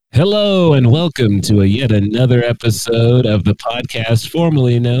Hello and welcome to yet another episode of the podcast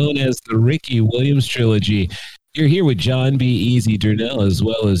formerly known as the Ricky Williams Trilogy. You're here with John B. Easy Durnell as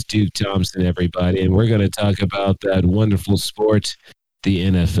well as Duke Thompson, everybody, and we're going to talk about that wonderful sport, the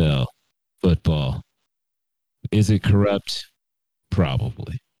NFL, football. Is it corrupt?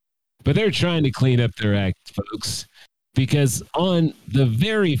 Probably. But they're trying to clean up their act, folks, because on the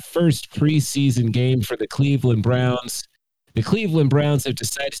very first preseason game for the Cleveland Browns have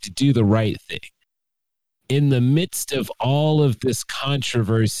decided to do the right thing. In the midst of all of this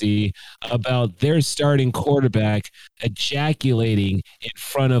controversy about their starting quarterback ejaculating in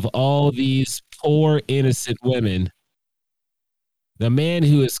front of all these poor, innocent women, the man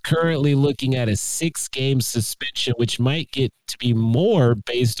who is currently looking at a 6-game suspension, which might get to be more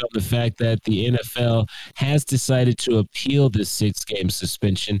based on the fact that the NFL has decided to appeal this 6-game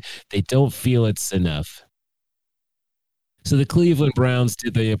suspension. They don't feel it's enough. So the Cleveland Browns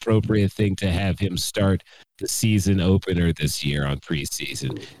did the appropriate thing to have him start the season opener this year on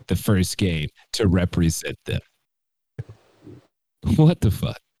preseason, the first game, to represent them. What the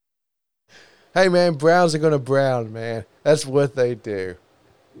fuck? Hey, man, Browns are going to brown, man. That's what they do.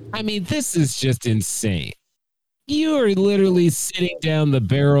 I mean, this is just insane. You are literally sitting down the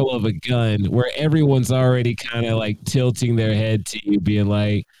barrel of a gun where everyone's already kind of like tilting their head to you, being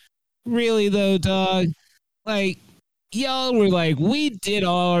like, really though, dog? Like, y'all were like, we did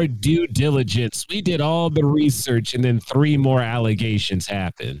all our due diligence. We did all the research, and then 3 more allegations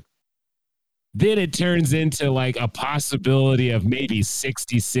happen. Then it turns into like a possibility of maybe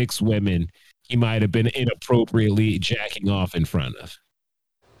 66 women he might have been inappropriately jacking off in front of.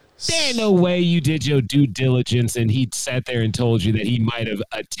 There ain't no way you did your due diligence and he sat there and told you that he might have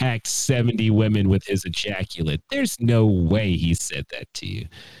attacked 70 women with his ejaculate. There's no way he said that to you.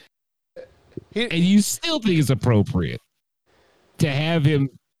 And you still think it's appropriate to have him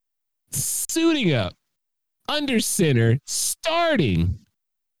suiting up under center, starting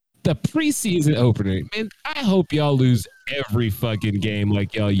the preseason opener. Man, I hope y'all lose every fucking game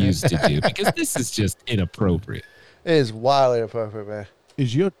like y'all used to do, because this is just inappropriate. It is wildly inappropriate, man.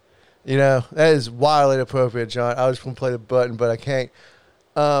 You know, that is wildly inappropriate, John. I was going to play the button, but I can't.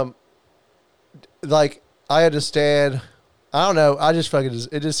 Like, I understand. I don't know. I just I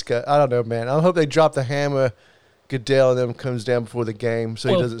don't know, man. I hope they drop the hammer. Goodell and them comes down before the game so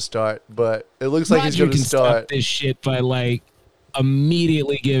he doesn't start. But it looks like he's going to start. Stop this shit by, like,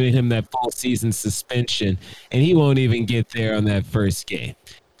 immediately giving him that full season suspension, and he won't even get there on that first game.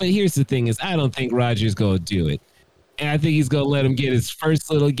 But here's the thing is, I don't think Rodgers going to do it. And I think he's going to let him get his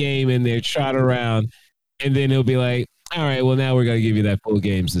first little game in there, trot around, and then he'll be like, all right, well, now we're going to give you that full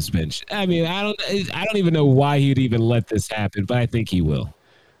game suspension. I mean, I don't even know why he'd even let this happen, but I think he will.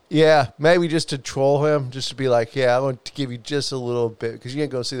 Yeah, maybe just to troll him, just to be like, yeah, I want to give you just a little bit, because you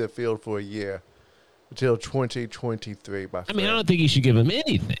ain't going to see the field for a year until 2023, my friend. I mean, I don't think you should give him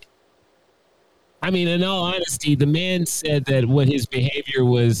anything. I mean, in all honesty, the man said that what his behavior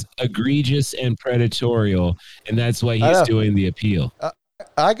was egregious and predatorial, and that's why he's doing the appeal.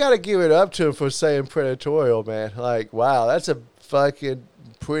 I got to give it up to him for saying predatorial, man. Like, wow, that's a fucking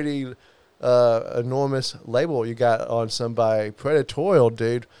pretty enormous label you got on somebody. Predatorial,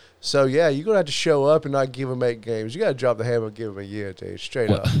 dude. So, yeah, you're going to have to show up and not give him 8 games. You got to drop the hammer and give him a year, dude.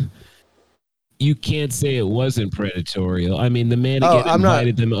 Straight up. You can't say it wasn't predatorial. I mean, the man again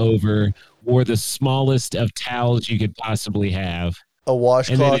invited them over, wore the smallest of towels you could possibly have. A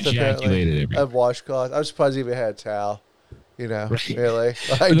washcloth, and then ejaculated apparently. A washcloth. I'm surprised he even had a towel. You know, right. Really.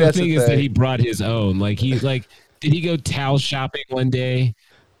 Like, the thing is that he brought his own. Like, he's like, did he go towel shopping one day?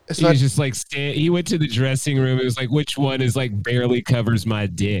 He was just like, he went to the dressing room. It was like, which one is like barely covers my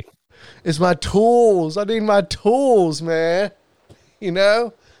dick? It's my tools. I need my tools, man. You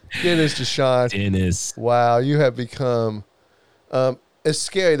know? Dennis Deshaun. Dennis. Wow, you have become it's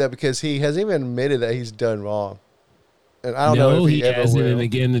scary though, because he hasn't even admitted that he's done wrong. And I don't know if he ever hasn't. will. And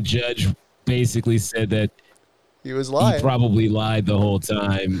again, the judge basically said that he was lying. He probably lied the whole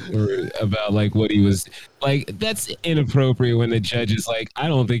time about like what he was like. That's inappropriate when the judge is like, I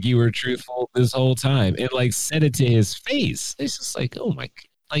don't think you were truthful this whole time, and like said it to his face. It's just like, oh my,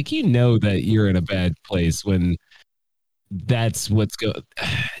 like, you know that you're in a bad place when that's what's going.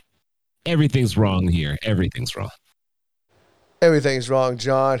 Everything's wrong here. Everything's wrong. Everything's wrong,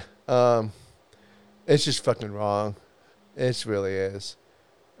 John. It's just fucking wrong. It really is.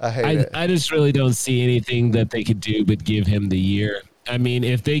 I hate it. I just really don't see anything that they could do but give him the year. I mean,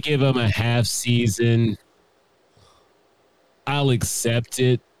 if they give him a half season, I'll accept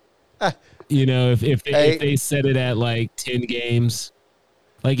it. You know, if they set it at like 10 games,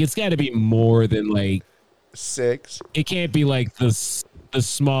 like it's got to be more than like 6. It can't be like the the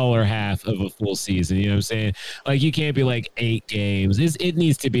smaller half of a full season. You know what I'm saying? Like, you can't be like 8 games. It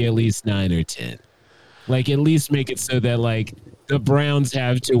needs to be at least 9 or 10. Like, at least make it so that, like, the Browns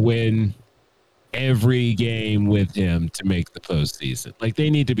have to win every game with him to make the postseason. Like, they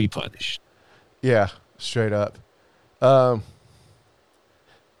need to be punished. Yeah, straight up.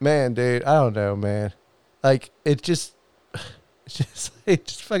 Man, dude, I don't know, man. Like, it's just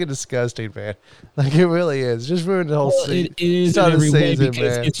fucking disgusting, man. Like, it really is. Just ruined the whole season. It is in every way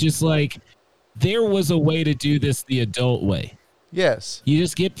because it's just like there was a way to do this the adult way. Yes. You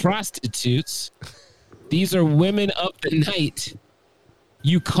just get prostitutes. These are women up the night.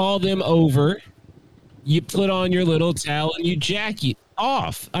 You call them over. You put on your little towel and you jack you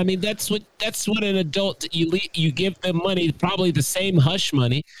off. I mean, that's what an adult, you give them money, probably the same hush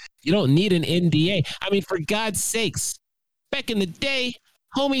money. You don't need an NDA. I mean, for God's sakes, back in the day,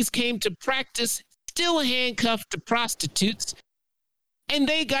 homies came to practice, still handcuffed to prostitutes, and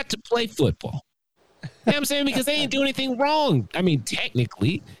they got to play football. You know what I'm saying? Because they didn't do anything wrong. I mean,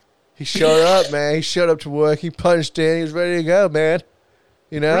 technically. He showed up, man. He showed up to work. He punched in. He was ready to go, man.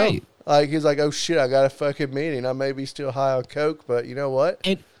 You know? Right. Like, he's like, oh, shit, I got a fucking meeting. I may be still high on coke, but you know what?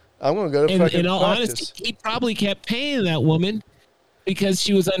 I'm going to go to fucking in all practice. honesty, he probably kept paying that woman because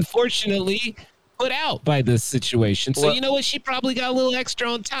she was unfortunately put out by this situation. So, you know what? She probably got a little extra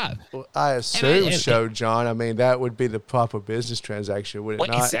on top. Well, I assume so, John. I mean, that would be the proper business transaction, would it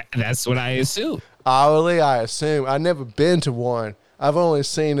not? That's what I assume. Hourly, I assume. I've never been to one. I've only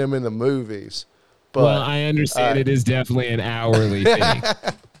seen them in the movies. But, well, I understand it is definitely an hourly thing.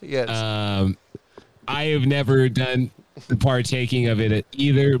 Yes. I have never done the partaking of it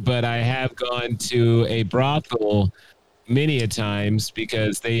either, but I have gone to a brothel many a times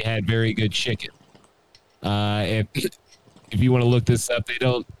because they had very good chicken. If you want to look this up, they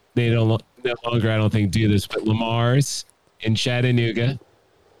don't no longer, I don't think, do this, but Lamar's in Chattanooga.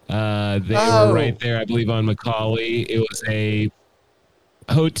 They were right there, I believe, on Macaulay. It was a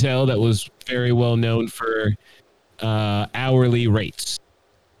hotel that was very well known for hourly rates.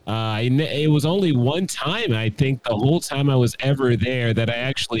 It was only one time, I think, the whole time I was ever there, that I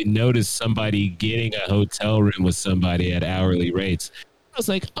actually noticed somebody getting a hotel room with somebody at hourly rates. I was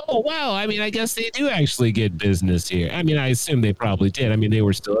like, oh, wow. I mean, I guess they do actually get business here. I mean, I assume they probably did. I mean, they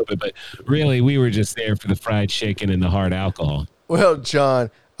were still open, but really, we were just there for the fried chicken and the hard alcohol. Well, John,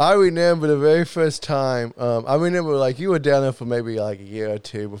 I remember the very first time. I remember, like, you were down there for maybe like a year or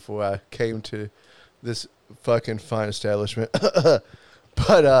two before I came to this fucking fine establishment.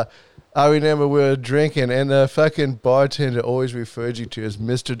 But I remember we were drinking, and the fucking bartender always referred you to as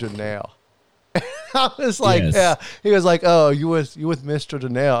Mr. Donnell. I was like, yes. Yeah. He was like, oh, you with Mr.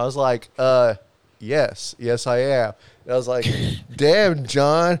 Donnell? I was like, yes, I am. And I was like, damn,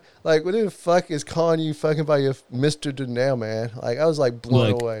 John. Like, what the fuck is calling you fucking by your Mr. Donnell, man? Like, I was like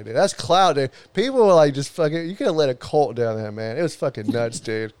blown away, dude. That's clout, dude. People were like just fucking, you could have let a cult down there, man. It was fucking nuts,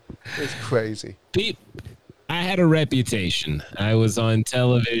 dude. It was crazy. I had a reputation. I was on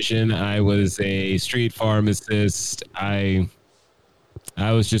television. I was a street pharmacist. I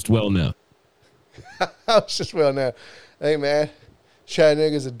was just well known. I was just well known. Hey, man,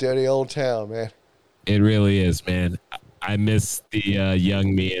 Chattanooga's a dirty old town, man. It really is, man. I miss the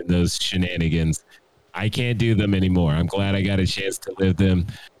young me and those shenanigans. I can't do them anymore. I'm glad I got a chance to live them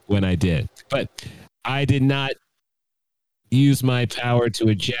when I did. But I did not use my power to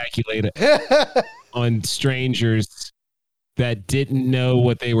ejaculate on strangers that didn't know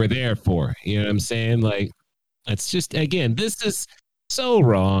what they were there for. You know what I'm saying? Like, it's just, again, this is so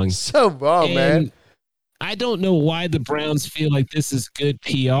wrong. So wrong, man. I don't know why the Browns feel like this is good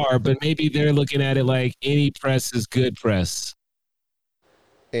PR, but maybe they're looking at it like any press is good press.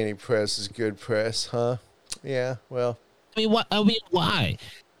 Any press is good press, huh? Yeah, well. I mean, why?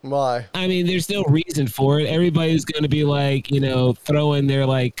 Why? I mean, there's no reason for it. Everybody's going to be like, throwing their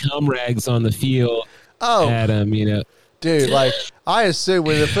like cum rags on the field at them, Dude, like, I assume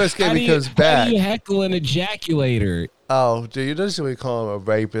when the first game comes back. How do you heckle an ejaculator? Oh, dude, you just we call him a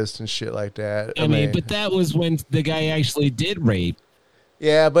rapist and shit like that. I mean, but that was when the guy actually did rape.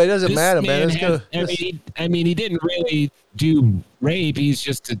 Yeah, but it doesn't matter, man. I mean, he didn't really do rape. He's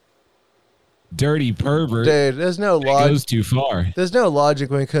just a dirty pervert. Dude, there's no logic. Goes too far. There's no logic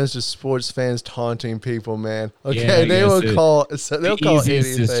when it comes to sports fans taunting people, man. Okay, yeah, they'll call anything.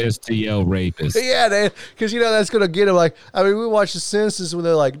 Is just to yell rapist. Yeah, because that's gonna get them. Like, I mean, we watch the Simpsons when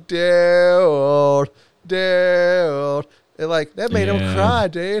they're like, Daryl, and like that made them cry,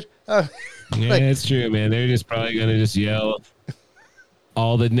 dude. Yeah, it's true, man. They're just probably gonna just yell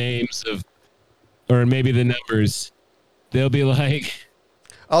all the names of, or maybe the numbers. They'll be like,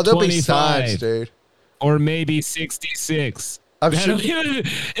 oh, there'll be signs, dude. Or maybe 66. I'm sure.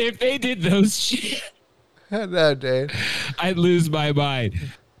 If they did those shit, No, dude. I'd lose my mind.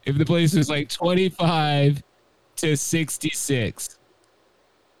 If the place was like 25 to 66,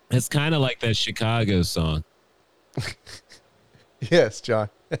 it's kind of like that Chicago song. Yes, John.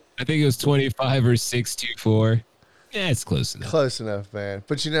 I think it was 25 or 624. Yeah, it's close enough. Close enough, man.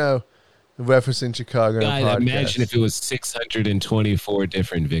 But referencing Chicago. God, imagine if it was 624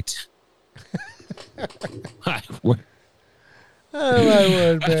 different victims. Oh my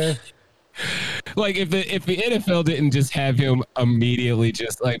word, man. Like if the NFL didn't just have him immediately,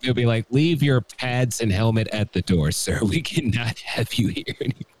 just like they'll be like, leave your pads and helmet at the door, sir. We cannot have you here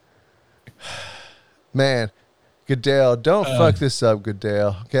anymore. Man, Goodell, don't fuck this up,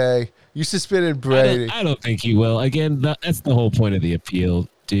 Goodell. Okay, you suspended Brady. I don't think he will. Again, that's the whole point of the appeal,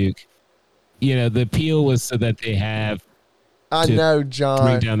 Duke. The appeal was so that they have. I know, John.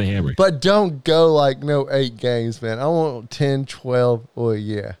 Bring down the hammer. But don't go 8 games, man. I want 10, 12 or a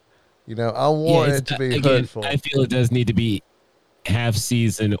year. I want it to be hurtful. I feel it does need to be half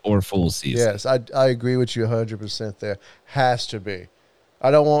season or full season. Yes, I agree with you 100% there. Has to be.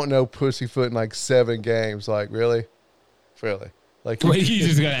 I don't want no pussyfooting 7 games. Really? Really? Wait, you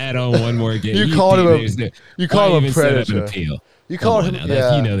just got to add on one more game. You called him a predator. You called him,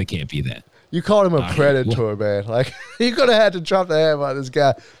 yeah. They can't be that. You called him a predator, man. You're going to have to drop the hammer on this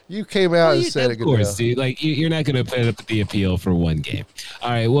guy. You came out and said it. Of course, dude. You're not going to put up the appeal for one game. All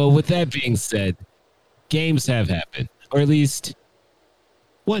right, well, with that being said, games have happened. Or at least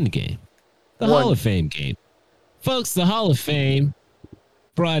one game. The Hall of Fame game. Folks, the Hall of Fame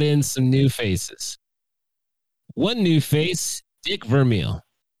brought in some new faces. One new face, Dick Vermeil.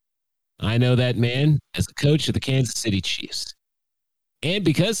 I know that man as a coach of the Kansas City Chiefs. And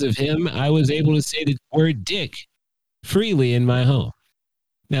because of him, I was able to say the word dick freely in my home.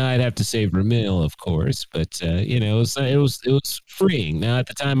 Now, I'd have to say Vermeil, of course, but, it was freeing. Now, at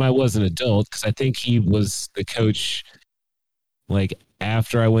the time, I was an adult because I think he was the coach,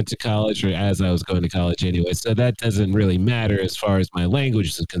 after I went to college or as I was going to college anyway. So that doesn't really matter as far as my language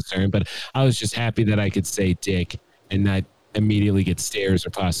is concerned, but I was just happy that I could say dick and not immediately get stares or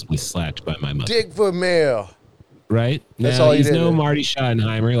possibly slapped by my mother. Dick Vermeil. Right? That's now, all he's you did. no Marty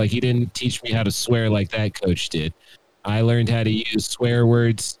Schottenheimer. He didn't teach me how to swear like that coach did. I learned how to use swear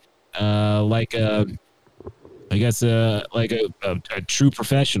words a true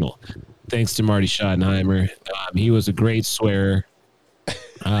professional, thanks to Marty Schottenheimer. He was a great swearer.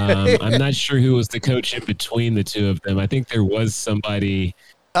 I'm not sure who was the coach in between the two of them. I think there was somebody.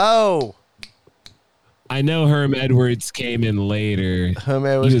 Oh. I know Herm Edwards came in later. Herm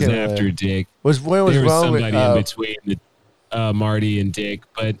Edwards he was came after in. Dick. There was somebody in between Marty and Dick,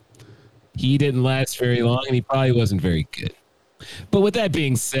 but he didn't last very long, and he probably wasn't very good. But with that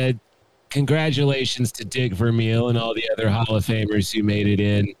being said, congratulations to Dick Vermeil and all the other Hall of Famers who made it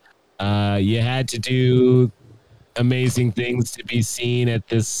in. You had to do amazing things to be seen at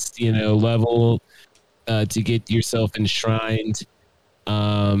this, level to get yourself enshrined.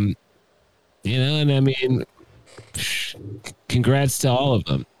 And I mean, congrats to all of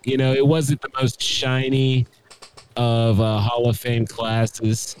them. It wasn't the most shiny of Hall of Fame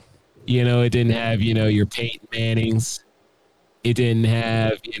classes. It didn't have, your Peyton Mannings. It didn't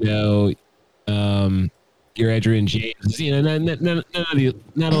have, your Edgerrin James.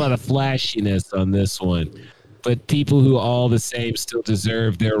 Not a lot of flashiness on this one. But people who all the same still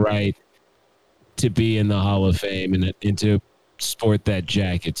deserve their right to be in the Hall of Fame and to sport that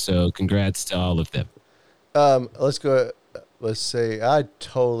jacket. So congrats to all of them. Let's go. Let's see. I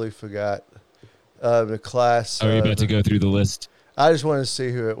totally forgot the class. Are you about to go through the list? I just wanted to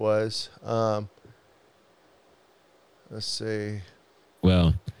see who it was. Let's see.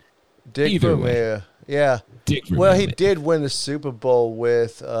 Well, Dick Vermeil. Yeah. Dick Vermeil. Well, he did win the Super Bowl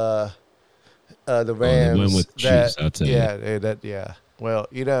with the Rams. Win with Chiefs, I'll tell you. Yeah. Well,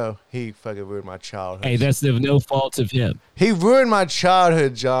 he fucking ruined my childhood. Hey, that's no fault of him. He ruined my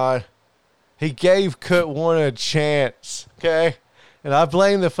childhood, John. He gave Kurt Warner a chance, okay? And I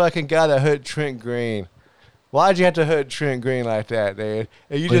blame the fucking guy that hurt Trent Green. Why'd you have to hurt Trent Green like that, dude?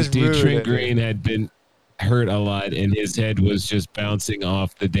 And you just ruined Trent it, Green had been hurt a lot, and his head was just bouncing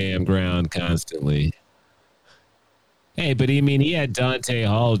off the damn ground constantly. Hey, but he had Dante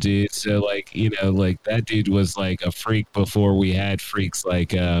Hall, dude. So, that dude was like a freak before we had freaks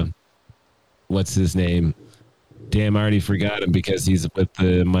like, what's his name? Damn, I already forgot him because he's with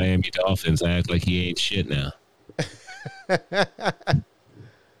the Miami Dolphins. I act like he ain't shit now.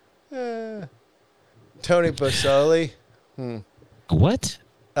 Tony Baselli. What?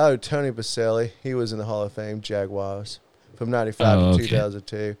 Oh, Tony Baselli. He was in the Hall of Fame, Jaguars, from 95 to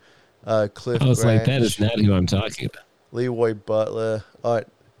 2002. Cliff I was Branch. like, that is not who I'm talking about. Leroy Butler, Art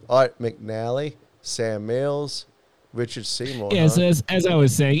McNally, Sam Mills, Richard Seymour. Yeah, so as I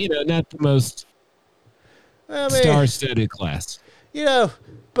was saying, not the most star-studded class.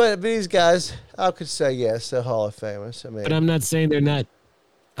 But these guys, I could say yes, they're Hall of Famers. But I'm not saying they're not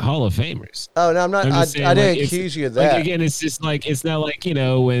Hall of Famers. Oh, no, I'm not. I didn't accuse you of that. Like, again, it's just like, it's not like,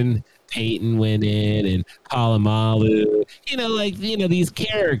 when Peyton went in and Palomalu, these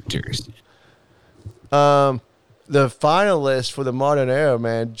characters. The finalists for the modern era,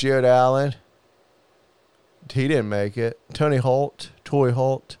 man, Jared Allen, he didn't make it. Torrey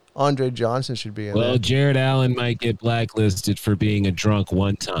Holt, Andre Johnson should be in there. Well, Jared Allen might get blacklisted for being a drunk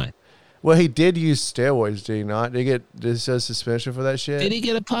one time. Well, he did use steroids, did he not? Did he get suspension for that shit? Did he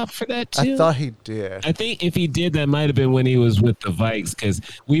get a pop for that, too? I thought he did. I think if he did, that might have been when he was with the Vikes, because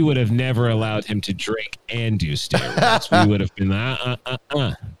we would have never allowed him to drink and do steroids. We would have been,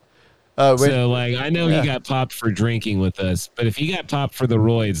 So, I know he got popped for drinking with us, but if he got popped for the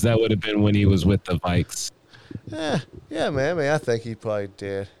roids, that would have been when he was with the Vikes. Yeah, man. I think he probably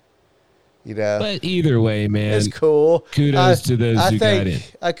did. But either way, man, it's cool. Kudos to those who got in.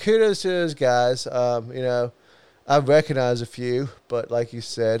 Kudos to those guys. I recognize a few, but like you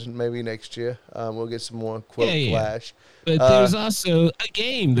said, maybe next year we'll get some more flash. But there's also a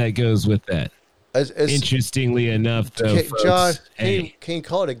game that goes with that. Interestingly enough, though, folks, John, can you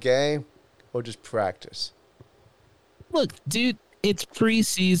call it a game or just practice? Look, dude, it's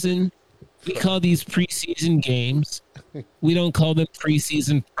preseason. We call these preseason games. We don't call them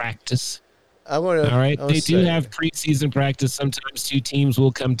preseason practice. All right? They do have preseason practice. Sometimes two teams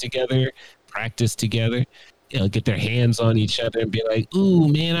will come together, practice together, get their hands on each other and be like, ooh,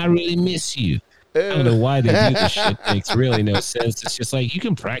 man, I really miss you. I don't know why they do this shit. It makes really no sense. It's just like, you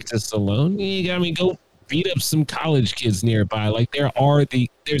can practice alone. Go beat up some college kids nearby. Like,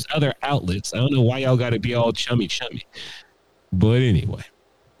 there's other outlets. I don't know why y'all got to be all chummy. But anyway,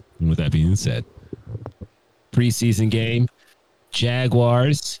 with that being said, preseason game,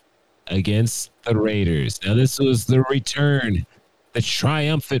 Jaguars against the Raiders. Now, this was the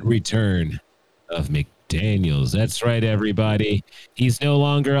triumphant return of McDaniels. That's right, everybody. He's no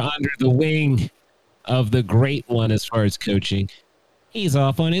longer under the wing of the great one as far as coaching. He's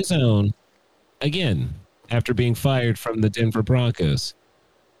off on his own again after being fired from the Denver Broncos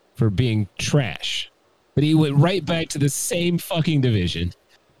for being trash. But he went right back to the same fucking division.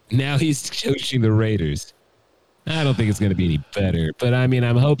 Now he's coaching the Raiders. I don't think it's going to be any better, but I'm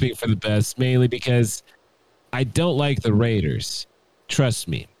hoping for the best, mainly because I don't like the Raiders. Trust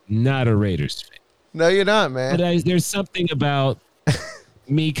me, not a Raiders fan. No, you're not, man. But there's something about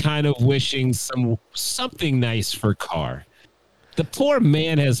me kind of wishing something nice for Carr. The poor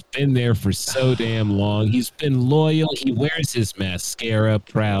man has been there for so damn long. He's been loyal. He wears his mascara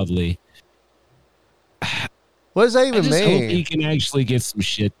proudly. What does that even mean? I just hope he can actually get some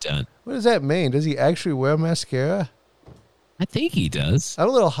shit done. What does that mean? Does he actually wear mascara? I think he does. I'm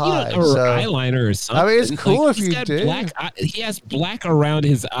a little high. Or eyeliner or something. It's cool if you do. He has black around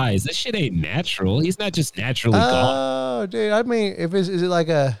his eyes. This shit ain't natural. He's not just naturally gone. Oh, dude. Is it like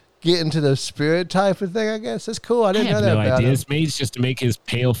a get into the spirit type of thing, I guess? That's cool. I didn't know that about him. I have no idea. Maybe it's just to make his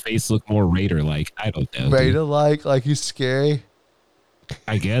pale face look more Raider-like. I don't know. Raider-like? Like he's scary?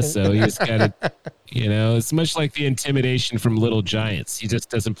 I guess so. He's got to, it's much like the intimidation from Little Giants. He just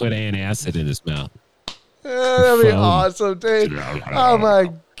doesn't put antacid in his mouth. That'd be awesome, dude. Oh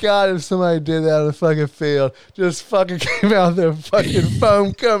my God, if somebody did that on the fucking field, just fucking came out there, fucking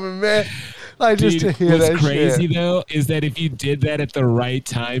foam coming, man. Like, dude, just to hear that shit. What's crazy, though, is that if you did that at the right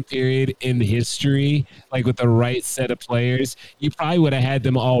time period in history, like with the right set of players, you probably would have had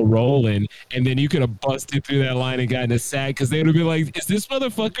them all rolling, and then you could have busted through that line and gotten a sack, because they would have been like, is this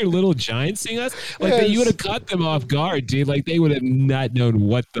motherfucker Little Giant seeing us? Like, you would have caught them off guard, dude. Like, they would have not known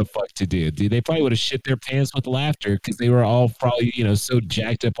what the fuck to do, dude. They probably would have shit their pants with laughter, because they were all probably, so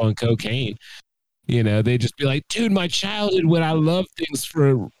jacked up on cocaine. They'd just be like, dude, my childhood when I loved things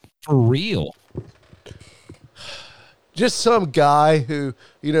for real. Just some guy who,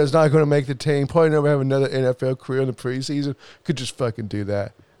 is not going to make the team, probably never have another NFL career in the preseason, could just fucking do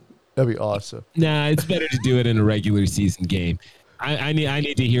that. That'd be awesome. Nah, it's better to do it in a regular season game. I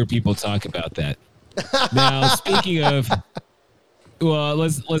need to hear people talk about that. Now, speaking of, well,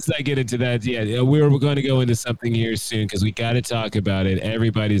 let's not get into that yet. We're going to go into something here soon because we got to talk about it.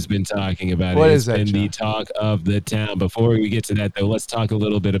 Everybody's been talking about it. What is that, It's been John? the talk of the town. Before we get to that, though, let's talk a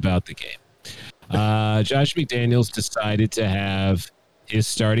little bit about the game. Josh McDaniels decided to have his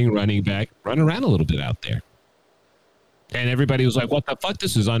starting running back run around a little bit out there. And everybody was like, what the fuck?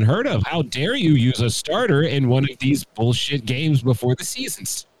 This is unheard of. How dare you use a starter in one of these bullshit games before the season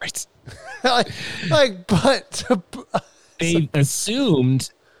starts? but they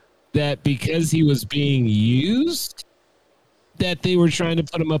assumed that because he was being used, that they were trying to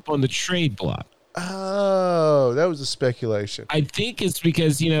put him up on the trade block. Oh, that was a speculation. I think it's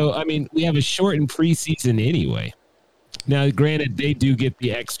because, we have a shortened preseason anyway. Now, granted, they do get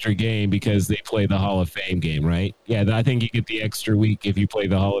the extra game because they play the Hall of Fame game, right? Yeah, I think you get the extra week if you play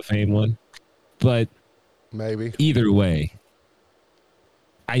the Hall of Fame one. But maybe either way,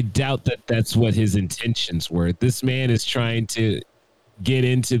 I doubt that that's what his intentions were. This man is trying to get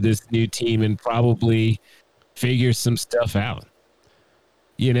into this new team and probably figure some stuff out.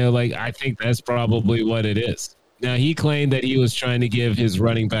 I think that's probably what it is. Now, he claimed that he was trying to give his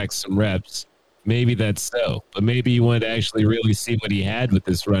running back some reps. Maybe that's so, but maybe he wanted to actually really see what he had with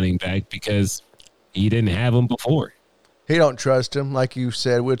this running back because he didn't have him before. He don't trust him. Like you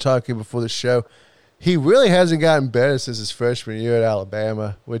said, we were talking before the show. He really hasn't gotten better since his freshman year at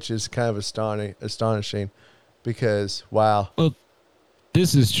Alabama, which is kind of astonishing because, wow. Well,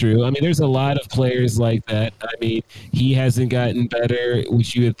 this is true. There's a lot of players like that. He hasn't gotten better,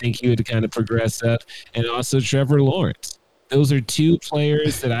 which you would think he would kind of progress up. And also Trevor Lawrence. Those are two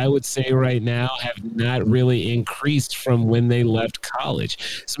players that I would say right now have not really increased from when they left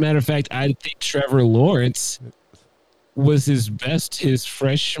college. As a matter of fact, I think Trevor Lawrence was his best his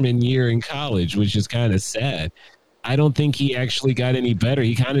freshman year in college, which is kind of sad. I don't think he actually got any better.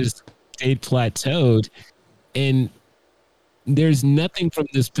 He kind of just stayed plateaued. And there's nothing from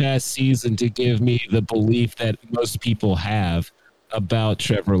this past season to give me the belief that most people have about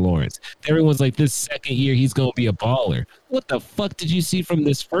Trevor Lawrence. Everyone's like, this second year, he's going to be a baller. What the fuck did you see from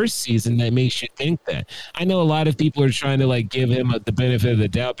this first season that makes you think that? I know a lot of people are trying to give him the benefit of the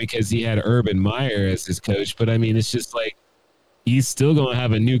doubt because he had Urban Meyer as his coach. But it's just he's still going to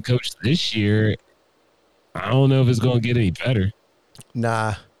have a new coach this year. I don't know if it's going to get any better.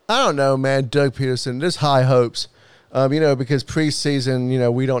 Nah, I don't know, man. Doug Peterson, there's high hopes. Because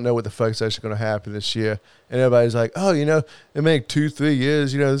preseason, we don't know what the fuck's actually going to happen this year. And everybody's like, oh, it may take 2-3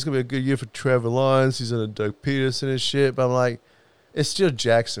 years. This is going to be a good year for Trevor Lawrence. He's under Doug Peterson and shit. But I'm like, it's still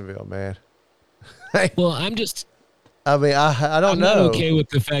Jacksonville, man. Well, I'm just... I don't know. I'm not okay with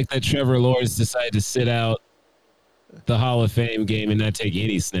the fact that Trevor Lawrence decided to sit out the Hall of Fame game and not take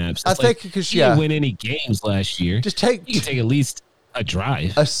any snaps. I think because, he didn't win any games last year. You can take at least... a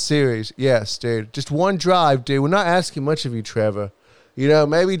drive. A series. Yes, dude. Just one drive, dude. We're not asking much of you, Trevor.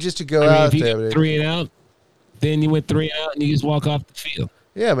 Maybe just to go out if you there. Get 3 and out, then you went 3 and out and you just walk off the field.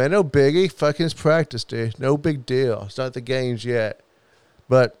 Yeah, man. No biggie. Fucking practice, dude. No big deal. It's not the games yet.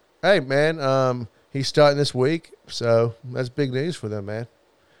 But, hey, man, he's starting this week, so that's big news for them, man.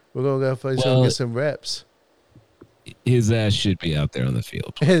 We're going to go get some reps. His ass should be out there on the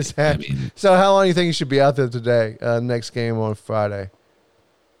field. So how long do you think he should be out there today? Next game on Friday.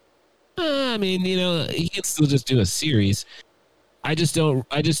 He can still just do a series. I just don't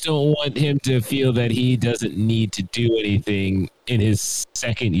want him to feel that he doesn't need to do anything in his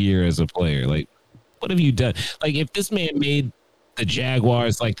second year as a player. What have you done? If this man made the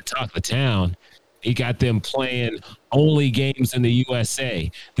Jaguars the talk of the town, he got them playing only games in the USA.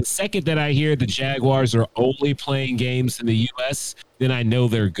 The second that I hear the Jaguars are only playing games in the US, then I know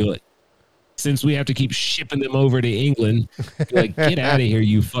they're good. Since we have to keep shipping them over to England, get out of here,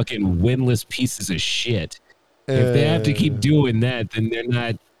 you fucking winless pieces of shit. If they have to keep doing that, then they're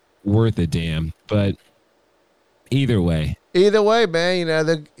not worth a damn. But either way, man, there's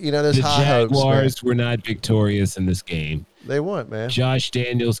the high Jaguars hopes, were not victorious in this game. They weren't, man. Josh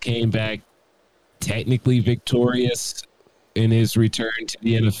Daniels came back technically victorious in his return to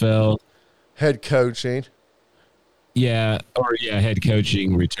the NFL. Head coaching. Head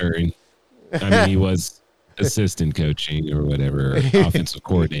coaching return. He was assistant coaching or whatever, offensive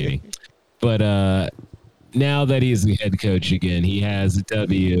coordinating. But now that he's the head coach again, he has a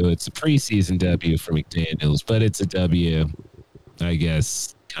W. It's a preseason W for McDaniels, but it's a W, I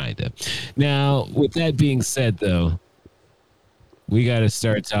guess, kind of. Now, with that being said, though, we got to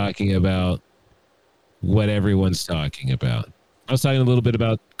start talking about what everyone's talking about. I was talking a little bit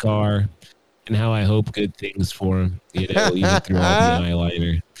about Carr and how I hope good things for him, even through all the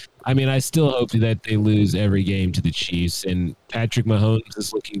eyeliner. I still hope that they lose every game to the Chiefs, and Patrick Mahomes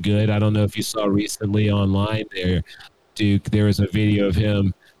is looking good. I don't know if you saw recently online there, Duke, there was a video of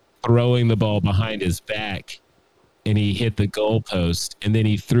him throwing the ball behind his back, and he hit the goalpost, and then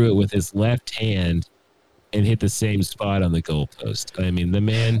he threw it with his left hand and hit the same spot on the goalpost. The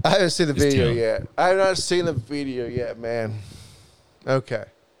man... I haven't seen the video yet. I have not seen the video yet, man. Okay.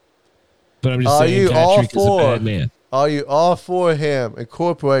 But I'm just saying Patrick is a bad man. Are you all for him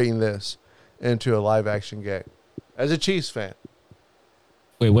incorporating this into a live-action game as a Chiefs fan?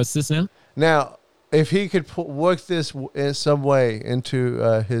 Wait, what's this now? Now, if he could work this in some way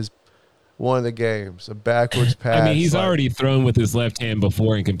into his one of the games, a backwards pass. I mean, he's already thrown with his left hand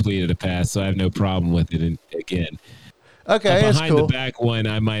before and completed a pass, so I have no problem with it. And again, okay, that's behind cool. the back one,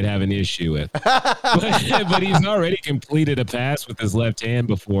 I might have an issue with, but he's already completed a pass with his left hand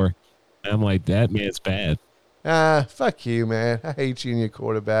before. I'm like, that man's bad. Fuck you, man. I hate you and your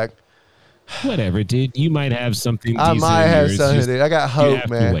quarterback. Whatever, dude. You might have something I decent. might have yours. something, dude. I got hope,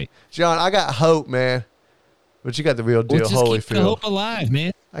 man. Wait. John, I got hope, man. But you got the real deal, Well, just Holyfield. keep the hope alive,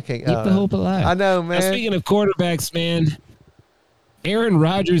 man. I can't keep the hope alive. I know, man. Now, speaking of quarterbacks, man, Aaron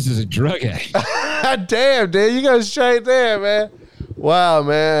Rodgers is a drug addict. Damn, dude, you go straight there, man. Wow,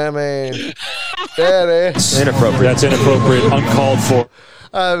 man. I mean, that is inappropriate. That's inappropriate. Uncalled for.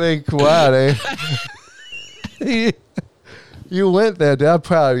 I mean, wow, dude. You went there, dude. I'm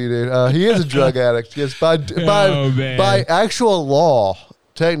proud of you, dude. He is a drug addict. Yes, by actual law,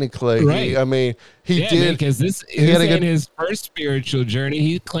 technically. Right. He did. Because this isn't his first spiritual journey.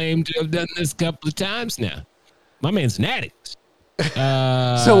 He claimed to have done this a couple of times now. My man's an addict.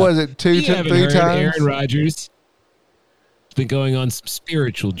 So was it 3 times? Aaron Rodgers has been going on some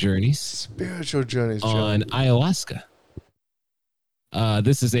spiritual journeys. Spiritual journeys, on ayahuasca.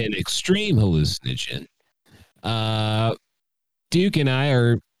 This is an extreme hallucinogen. Duke and I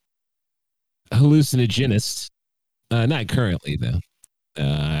are hallucinogenists. Not currently, though.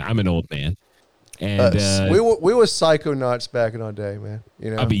 I'm an old man. And we were psychonauts back in our day, man.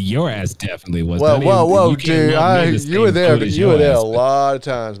 You know, I mean, your ass definitely was. Whoa, dude! You were there. You were there a lot of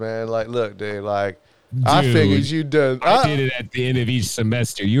times, man. Like, look, dude. Like, dude, I figured you done. I did it at the end of each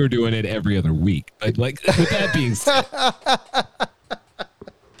semester. You were doing it every other week. But like, with that being said,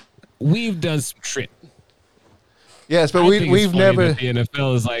 we've done some trip. Yes, but we've never. The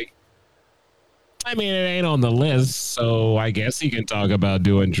NFL is like. I mean, it ain't on the list, so I guess he can talk about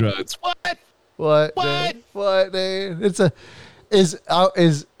doing drugs. What? What? Dude? Is now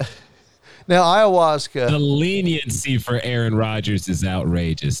ayahuasca. The leniency for Aaron Rodgers is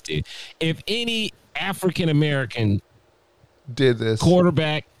outrageous, dude. If any African American did this,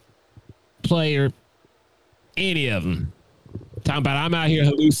 quarterback, player, any of them, talking about I'm out here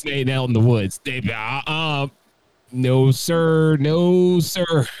hallucinating out in the woods, they'd be, no sir.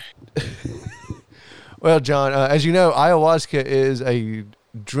 Well, John, as you know, ayahuasca is a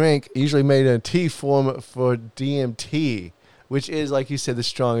drink usually made in a tea form for DMT, which is, like you said, the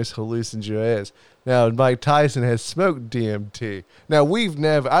strongest hallucinogen there is. Now, Mike Tyson has smoked DMT. Now, we've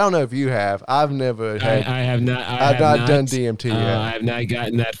never, I don't know if you have. I've never had. I have not. I've not done DMT yet. I have not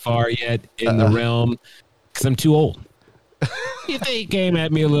gotten that far yet in the realm because I'm too old. If they came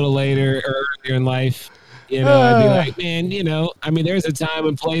at me a little later, earlier in life, I'd be like, man, there's a time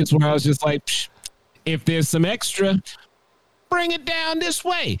and place where I was just like, psh, if there's some extra, bring it down this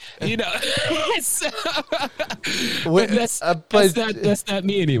way. That's not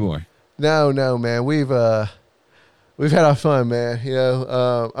me anymore. No, man. We've had our fun, man. I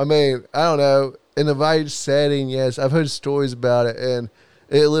don't know. In the right setting, yes. I've heard stories about it, and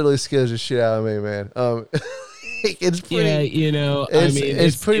it literally scares the shit out of me, man. It's pretty. Yeah,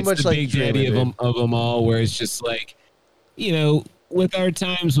 it's pretty much the like Big Daddy of them all, where it's just like, with our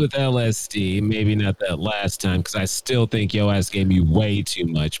times with LSD, maybe not that last time, because I still think yo ass gave me way too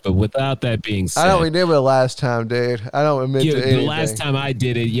much. But without that being said, I don't remember the last time, dude. I don't admit to anything. The last time I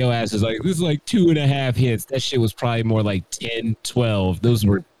did it, yo ass was like, this is like 2.5 hits. That shit was probably more like 10, 12. Those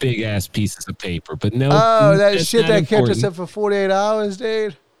were big ass pieces of paper. But no, that shit that kept us up for 48 hours,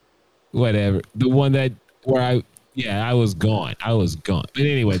 dude. Whatever. The one where I was gone. But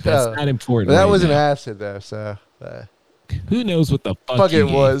anyway, that's not important. That was an acid, though. So. Who knows what the fuck it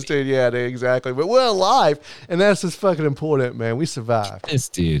was, dude. Yeah, dude, exactly. But we're alive, and that's just fucking important, man. We survived. This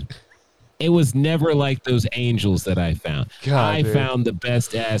dude. It was never like those angels that I found. I found the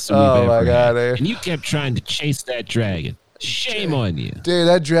best ass we've ever had. Dude. And you kept trying to chase that dragon. Shame on you. Dude,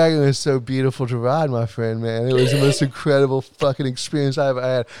 that dragon was so beautiful to ride, my friend, man. It was the most incredible fucking experience I ever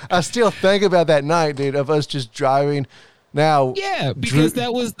had. I still think about that night, dude, of us just driving. Now, yeah, because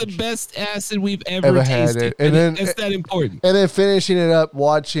that was the best acid we've ever tasted. And then that's that important. And then finishing it up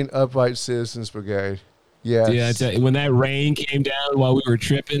watching Upright Citizens Brigade. Yes. Yeah, I tell you, when that rain came down while we were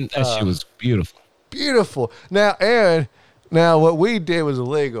tripping, that shit was beautiful. Beautiful. Now, Aaron, what we did was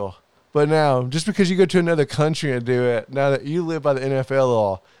illegal. But now, just because you go to another country and do it, now that you live by the NFL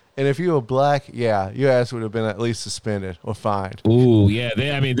law, and if you were black, yeah, your ass would have been at least suspended or fined. Ooh, yeah.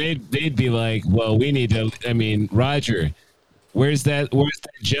 They'd be like, well, we need to. Roger, where's that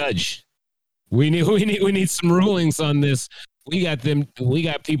judge? We need some rulings on this. We got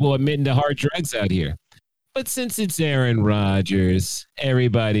people admitting to hard drugs out here. But since it's Aaron Rodgers,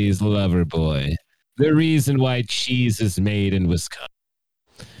 everybody's lover boy, the reason why cheese is made in Wisconsin.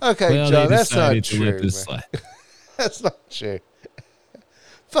 Okay, Well, John, they that's not decided to true, let this man. slide. That's not true.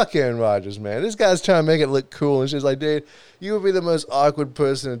 Fuck Aaron Rodgers, man. This guy's trying to make it look cool. And she's like, dude, you would be the most awkward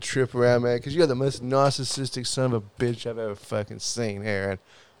person to trip around, man, because you're the most narcissistic son of a bitch I've ever fucking seen, Aaron.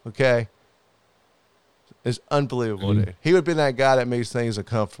 Okay? It's unbelievable, dude. He would be that guy that makes things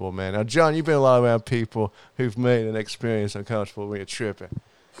uncomfortable, man. Now, John, you've been a lot around people who've made an experience uncomfortable when you're tripping.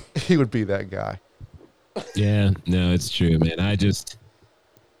 He would be that guy. Yeah, no, it's true, man.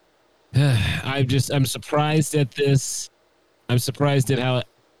 I'm surprised at this. I'm surprised at how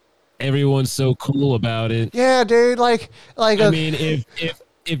everyone's so cool about it. Yeah, dude. I mean,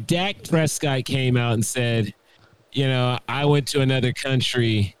 if Dak Prescott came out and said, I went to another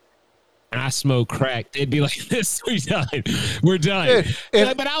country and I smoked crack, they'd be like, "This, we're done. We're done."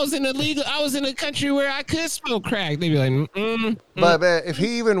 But I was in a country where I could smoke crack. They'd be like, But man, if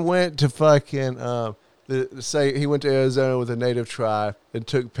he even went to fucking say he went to Arizona with a native tribe and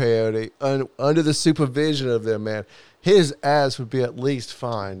took peyote under the supervision of them, man, his ass would be at least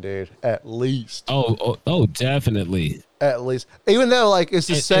fine, dude. At least. Oh, definitely. At least, even though it's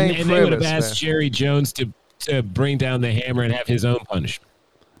the same and premise. they would have asked man. Jerry Jones to bring down the hammer and have his own punishment.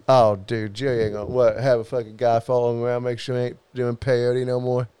 Oh, dude, Jerry ain't gonna have a fucking guy following him around, make sure he ain't doing peyote no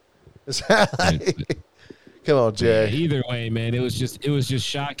more. Come on, Jerry. Yeah, either way, man, it was just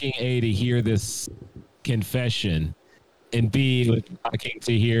shocking, A, to hear this confession, and B, shocking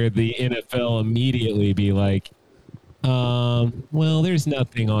to hear the NFL immediately be like, well, there's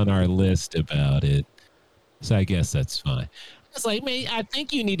nothing on our list about it, so I guess that's fine. It's like, man, I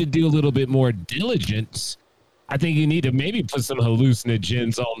think you need to do a little bit more diligence. I think you need to maybe put some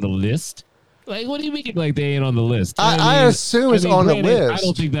hallucinogens on the list. Like, what do you mean? Like, they ain't on the list? I assume it's on the list. I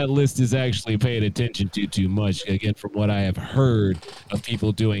don't think that list is actually paid attention to too much. Again, from what I have heard of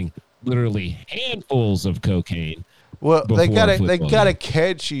people doing literally handfuls of cocaine. Well, they gotta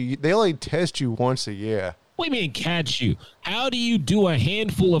catch you. They only test you once a year. What do you mean catch you? How do you do a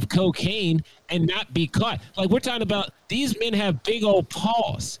handful of cocaine and not be caught? Like, we're talking about, these men have big old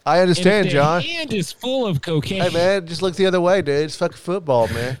paws. I understand, John. Their hand is full of cocaine. Hey, man, just look the other way, dude. It's fucking football,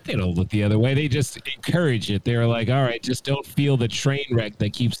 man. They don't look the other way. They just encourage it. They're like, all right, just don't feel the train wreck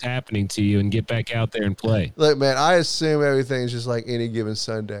that keeps happening to you and get back out there and play. Look, man, I assume everything's just like any given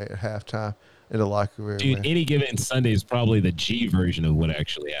Sunday at halftime in the locker room. Dude, man. Any given Sunday is probably the G version of what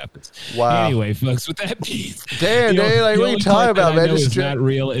actually happens. Wow. Anyway, folks, with that being, damn, dude, like, what are you talking about, man? It's not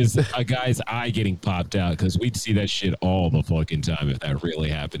real. Is a guy's eye getting popped out, because we'd see that shit all the fucking time if that really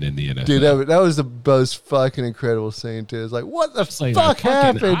happened in the NFL. Dude, that was the most fucking incredible scene, too. It's like, what the fuck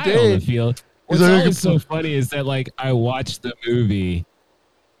happened, dude? On the field. What's always so funny is that, like, I watched the movie,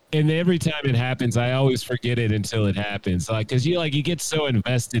 and every time it happens, I always forget it until it happens. Like, because you get so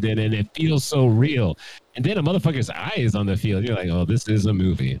invested in it, and it feels so real. And then a motherfucker's eye is on the field. You're like, oh, this is a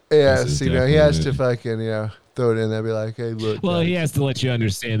movie. Yeah, see, man, he has to fucking, throw it in there and be like, hey, look. Well, he has to let you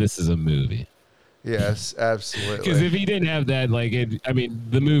understand this is a movie. Yes, absolutely. Because if he didn't have that,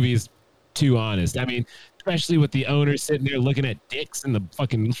 the movie's too honest. I mean, especially with the owner sitting there looking at dicks in the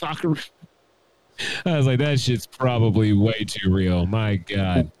fucking locker room. I was like, that shit's probably way too real. My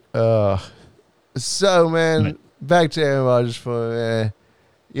God. So, man, back to Aaron Rodgers for a minute.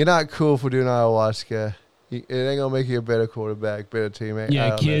 You're not cool for doing ayahuasca. It ain't gonna make you a better quarterback, better teammate.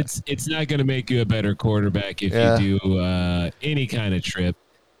 Yeah, kids, it's not gonna make you a better quarterback if you do any kind of trip.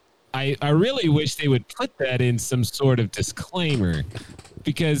 I really wish they would put that in some sort of disclaimer,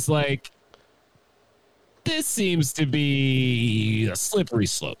 because this seems to be a slippery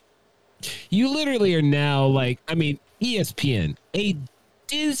slope. You literally are now ESPN, a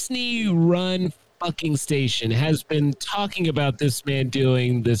Disney-run fucking station, has been talking about this man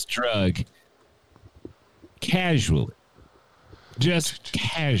doing this drug casually. Just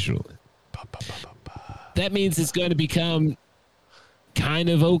casually. That means it's going to become kind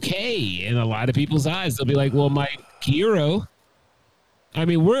of okay in a lot of people's eyes. They'll be like, well, my hero. I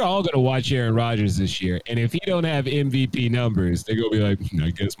mean, we're all going to watch Aaron Rodgers this year, and if he don't have MVP numbers, they're going to be like, I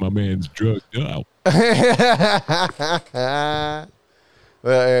guess my man's drugged out.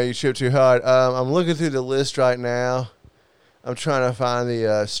 Well, yeah, you shoot too hard. I'm looking through the list right now. I'm trying to find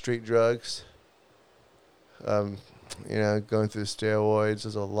the street drugs. Going through steroids.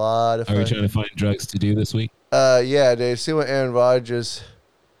 There's a lot of. Are we trying to find drugs to do this week? Yeah, dude. See what Aaron Rodgers.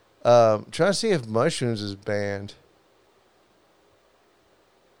 Trying to see if mushrooms is banned.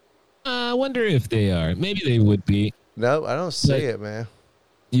 I wonder if they are. Maybe they would be. No, I don't see it, man.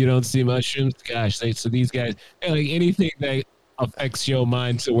 You don't see mushrooms? Gosh, so these guys, anything that affects your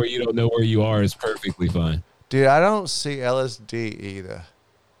mind to where you don't know where you are is perfectly fine. Dude, I don't see LSD either.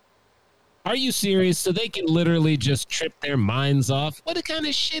 Are you serious? So they can literally just trip their minds off? What kind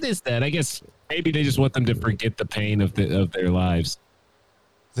of shit is that? I guess maybe they just want them to forget the pain of their lives.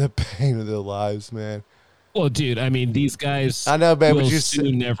 The pain of their lives, man. Well, dude, I mean, these guys I know, man, will but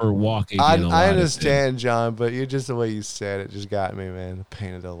soon never walk again. I understand, John, but you just the way you said it just got me, man. The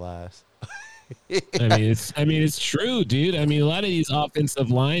pain of their lives. I mean, it's true, dude. I mean, a lot of these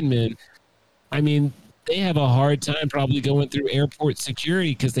offensive linemen, I mean, they have a hard time probably going through airport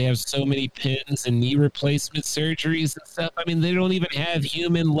security because they have so many pins and knee replacement surgeries and stuff. I mean, they don't even have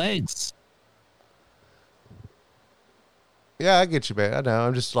human legs. Yeah, I get you, man. I know.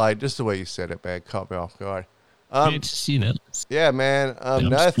 I'm just the way you said it, man, caught me off guard. Just, you know. Yeah, man.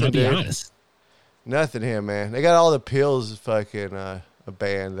 Nothing, dude. Honest. Nothing here, man. They got all the pills fucking a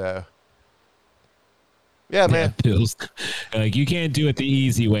band though. Yeah, man. Pills. Like, you can't do it the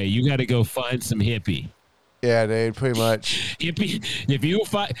easy way. You got to go find some hippie. Yeah, dude, pretty much. Hippie.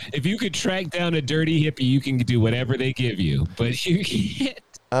 If you could track down a dirty hippie, you can do whatever they give you. But you can't.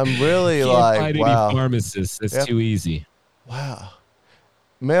 I'm really can't like, find wow. any pharmacists. That's too easy. Wow.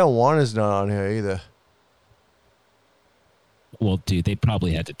 Marijuana's not on here either. Well, dude, they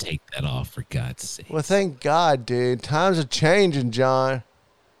probably had to take that off for God's sake. Well, thank God, dude. Times are changing, John.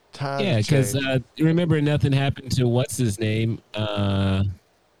 Yeah, because remember, nothing happened to what's his name?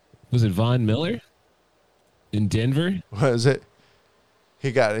 Was it Von Miller in Denver? Was it?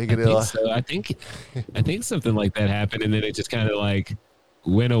 He got it. I think something like that happened, and then it just kind of like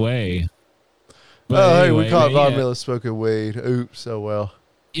went away. But anyway, we caught Von Miller smoking weed. Oops, oh well.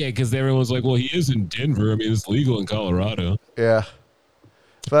 Yeah, because everyone's like, well, he is in Denver. I mean, it's legal in Colorado. Yeah.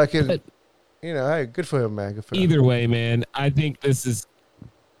 Fucking, hey, good for him, man. Good for him. Either way, man, I think this is,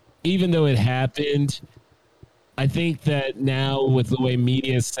 even though it happened, I think that now with the way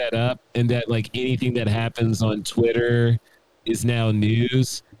media is set up and that like anything that happens on Twitter is now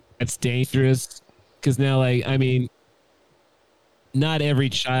news, that's dangerous. Because now, like, I mean, not every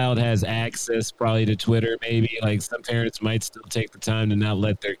child has access probably to Twitter. Maybe like some parents might still take the time to not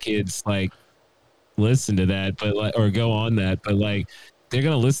let their kids like listen to that, but like, or go on that. But like, they're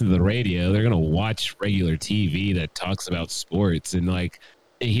going to listen to the radio. They're going to watch regular TV that talks about sports, and like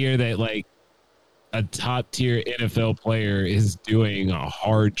they hear that like a top tier NFL player is doing a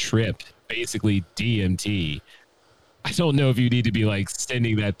hard trip, basically DMT. I don't know if you need to be like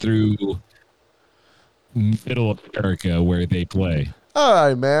sending that through middle America where they play. All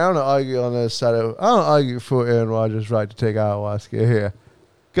right, man. I don't argue on the side of. I don't argue for Aaron Rodgers' right to take ayahuasca here.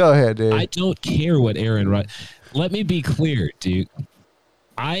 Go ahead, dude. I don't care what Aaron Rodgers. Let me be clear, dude.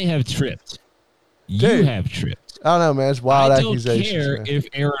 I have tripped. You have tripped. I don't know, man. It's wild accusations. I don't care if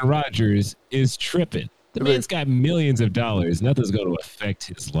Aaron Rodgers is tripping. The man's got millions of dollars. Nothing's going to affect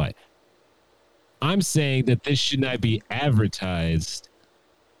his life. I'm saying that this should not be advertised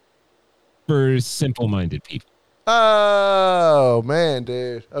for simple-minded people. Oh, man,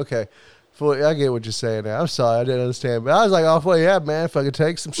 dude. Okay. I get what you're saying now. I'm sorry. I didn't understand. But I was like, oh, well, yeah, man. Fucking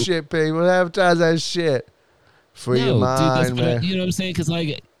take some shit, people. Advertise that shit. Free your mind, dude, man. You know what I'm saying? Because,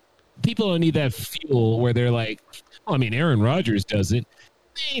 like, people don't need that fuel where they're like, well, I mean, Aaron Rodgers does it.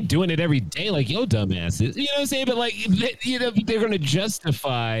 They ain't doing it every day like yo dumbasses. You know what I'm saying? But, like, they're going to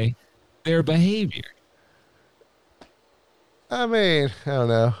justify their behavior. I mean, I don't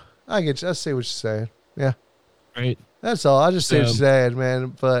know. I get you. I see what you're saying. Yeah. Right. That's all. I just see what you're saying,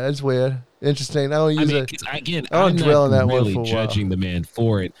 man. But it's weird. Interesting. I don't use it. Again, I'm not dwell on that really one for judging the man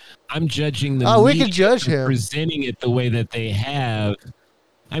for it. I'm judging the we can judge him presenting it the way that they have.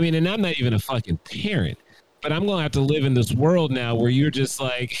 I mean, and I'm not even a fucking parent, but I'm going to have to live in this world now where you're just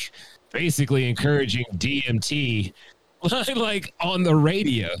like basically encouraging DMT like on the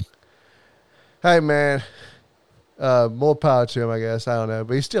radio. Hey, man. More power to him, I guess. I don't know.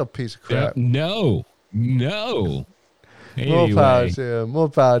 But he's still a piece of crap. No. Anyway, more power to him. More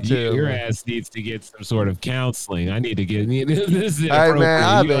power to him. Your ass needs to get some sort of counseling. I need to get this is inappropriate. Hey, man,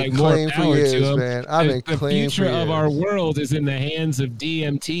 I've been clean for years, man. I've been clean for years. The future of our world is in the hands of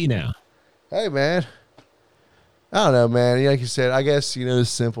DMT now. Hey, man. I don't know, man. Like you said, I guess, the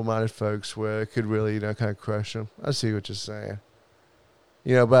simple-minded folks where it could really, kind of crush them. I see what you're saying.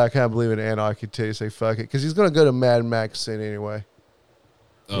 But I kind of believe in anarchy too. Say fuck it, because he's going to go to Mad Max anyway.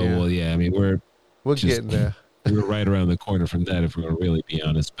 Oh, well, yeah. I mean, we're getting there. We're right around the corner from that, if we're going to really be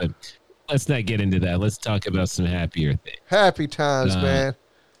honest. But let's not get into that. Let's talk about some happier things. Happy times, man.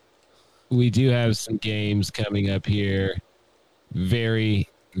 We do have some games coming up here very,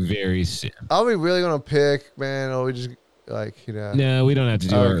 very soon. Are we really going to pick, man? Or we just, No, we don't have to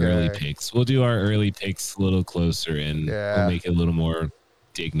do our early picks. We'll do our early picks a little closer, and we'll make it a little more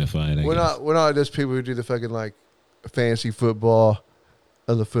dignified, I guess. We're not just people who do the fucking, fantasy football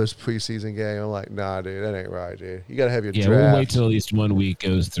of the first preseason game. I'm like, nah, dude, that ain't right, dude. You got to have your Yeah, draft. we'll wait till at least 1 week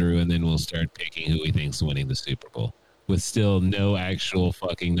goes through, and then we'll start picking who we think's winning the Super Bowl with still no actual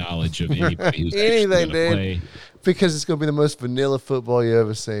fucking knowledge of anybody who's actually going to play. Because it's going to be the most vanilla football you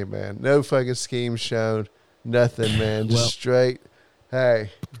ever seen, man. No fucking scheme shown. Nothing, man. Just straight,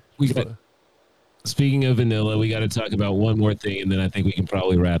 hey. Speaking of vanilla, we got to talk about one more thing, and then I think we can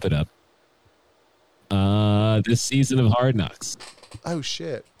probably wrap it up. This season of Hard Knocks. Oh,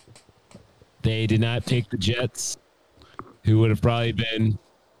 shit. They did not pick the Jets, who would have probably been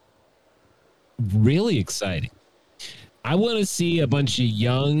really exciting. I want to see a bunch of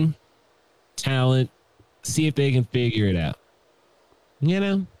young talent, see if they can figure it out. You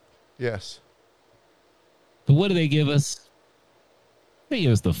know? Yes. But what do they give us? They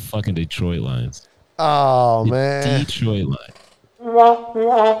give us the fucking Detroit Lions. Oh, man. Detroit Lions.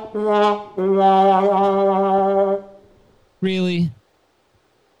 Really?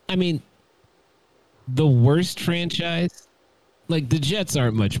 I mean, the worst franchise? Like, the Jets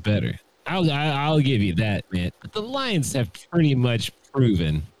aren't much better. I'll give you that, man. But the Lions have pretty much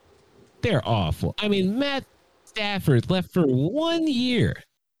proven they're awful. I mean, Matt Stafford left for 1 year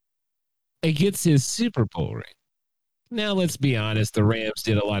and gets his Super Bowl ring. Now, let's be honest, the Rams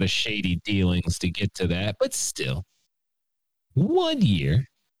did a lot of shady dealings to get to that, but still, 1 year,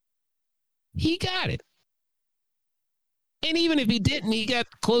 he got it. And even if he didn't, he got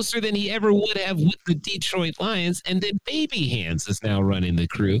closer than he ever would have with the Detroit Lions, and then Baby Hands is now running the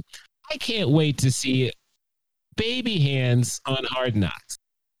crew. I can't wait to see Baby Hands on Hard Knocks.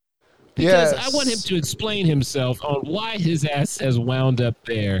 Because I want him to explain himself on why his ass has wound up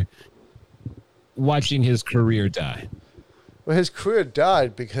there watching his career die. Well, his career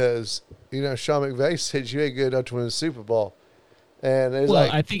died because, Sean McVay said you ain't good enough to win the Super Bowl. And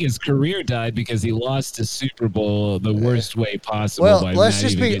I think his career died because he lost the Super Bowl the worst way possible. Well, by let's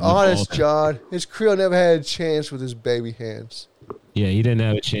just be honest, John. His career never had a chance with his baby hands. Yeah, he didn't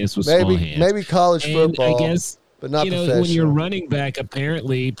have a chance with small hands. Maybe college football, I guess, but not professional. When your running back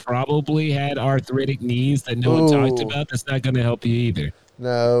apparently probably had arthritic knees that no one talked about, that's not going to help you either.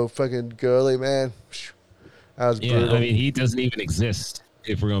 No, fucking Gurley, man. That was brutal. I mean, he doesn't even exist,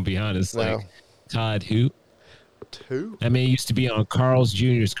 if we're going to be honest. No. Like, Todd who? Who? I mean, he used to be on Carl's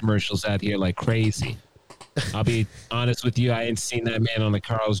Jr.'s commercials out here like crazy. I'll be honest with you. I ain't seen that man on the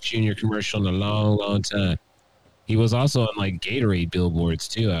Carl's Jr. commercial in a long, long time. He was also on like Gatorade billboards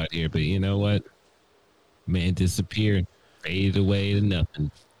too out here. But you know what? Man disappeared, faded away to nothing.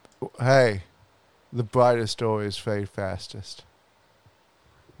 Hey, the brightest always fade fastest.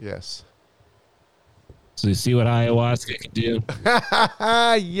 Yes. So you see what ayahuasca can do?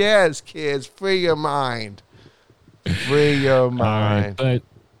 Yes, kids. Free your mind. Free your mind. But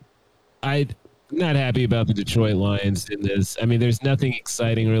I'm not happy about the Detroit Lions in this. I mean, there's nothing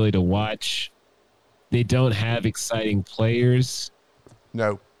exciting really to watch. They don't have exciting players.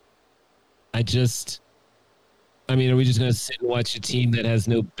 No. are we just going to sit and watch a team that has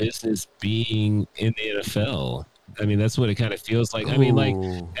no business being in the NFL? I mean, that's what it kind of feels like. I mean, like,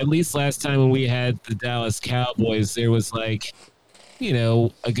 at least last time when we had the Dallas Cowboys, there was like,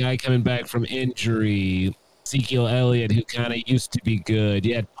 a guy coming back from injury, Ezekiel Elliott, who kind of used to be good.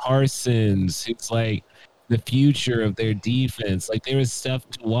 You had Parsons, who's like the future of their defense. Like, there was stuff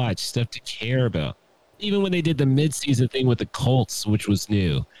to watch, stuff to care about. Even when they did the midseason thing with the Colts, which was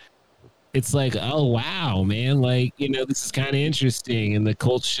new. It's like, oh, wow, man. Like, this is kind of interesting. And the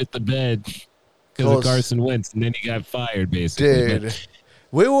Colts shit the bed because of Carson Wentz. And then he got fired, basically. Dude,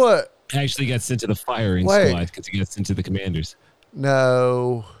 we were... Actually got sent to the firing squad because he got sent to the Commanders.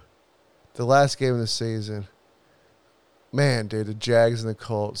 No. The last game of the season. Man, dude, the Jags and the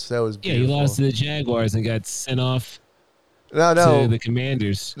Colts. That was beautiful. Yeah, he lost to the Jaguars and got sent off to the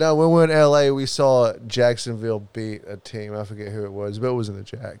Commanders. No, when we were in L.A., we saw Jacksonville beat a team. I forget who it was, but it wasn't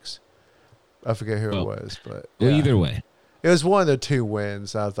the Jags. I forget who it was, but yeah. Well, either way. It was one of the two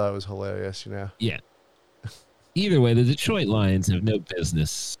wins. I thought it was hilarious, Yeah. Either way, the Detroit Lions have no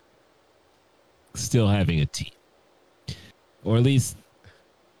business still having a team. Or at least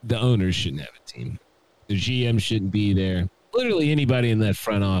the owners shouldn't have a team. The GM shouldn't be there. Literally anybody in that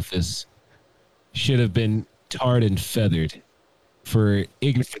front office should have been tarred and feathered for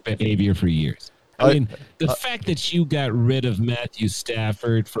ignorant behavior for years. I mean, the fact that you got rid of Matthew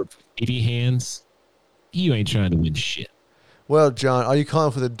Stafford for baby hands, you ain't trying to win shit. Well, John, are you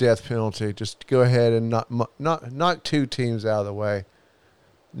calling for the death penalty? Just go ahead and knock two teams out of the way.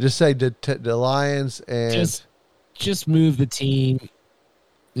 Just say the Lions and... Just move the team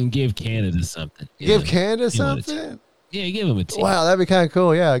and give Canada something. Give Canada something? Yeah, give them a team. Wow, that'd be kind of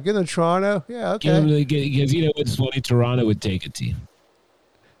cool. Yeah, give them Toronto. Yeah, okay. Because it's funny, Toronto would take a team.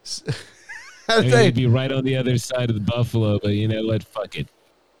 They'd be right on the other side of the Buffalo, but you know what? Fuck it.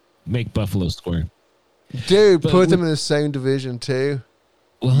 Make Buffalo score. Dude, put them in the same division too.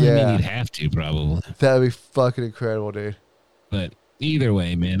 Well, I mean, you'd have to probably. That would be fucking incredible, dude. But either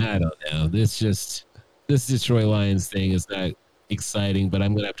way, man, I don't know. This Detroit Lions thing is not exciting, but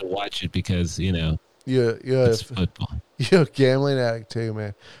I'm going to have to watch it because, you know, it's football. You're a gambling addict too,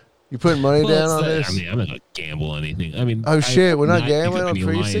 man. You putting money down on this? I mean, I'm not going to gamble anything. I mean, we're not gambling on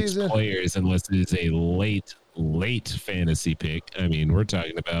preseason players unless it is a late fantasy pick. I mean, we're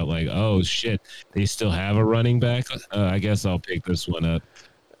talking about like, oh shit, they still have a running back. I guess I'll pick this one up.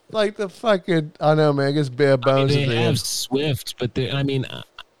 Like the fucking, I know, man. It's bare bones. They have Swift, but I mean,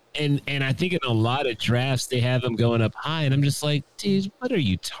 and I think in a lot of drafts they have him going up high, and I'm just like, dude, what are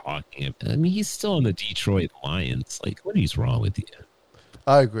you talking about? I mean, he's still on the Detroit Lions. Like, what is wrong with you?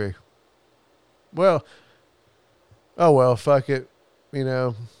 I agree. Well, fuck it. You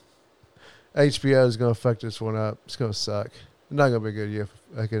know, HBO is going to fuck this one up. It's going to suck. It's not going to be a good year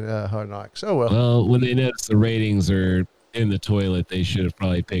for Hard Knocks. Oh, well. Well, when they notice the ratings are in the toilet, they should have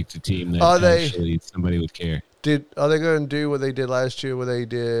probably picked a team that actually somebody would care. Are they going to do what they did last year, where they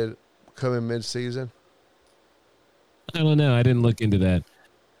did come in mid-season? I don't know. I didn't look into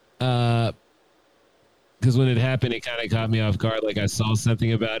that. Because when it happened, it kind of caught me off guard. Like I saw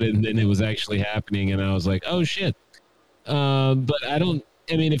something about it, and then it was actually happening, and I was like, "Oh shit!" But I don't.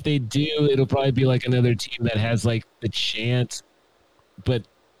 I mean, if they do, it'll probably be like another team that has like the chance, but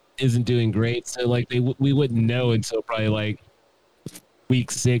isn't doing great. So like we wouldn't know until probably like week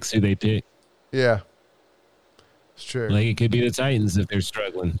 6 who they pick. Yeah, it's true. Like it could be the Titans if they're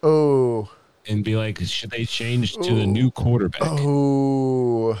struggling. Oh, and be like, should they change to the new quarterback?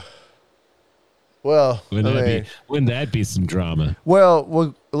 Oh. Well, wouldn't that be some drama?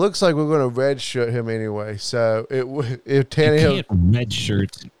 Well, it looks like we're going to redshirt him anyway. So if Tannehill, you can't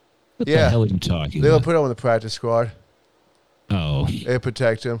redshirt. What the hell are you talking they'll about? put him on the practice squad. Oh, they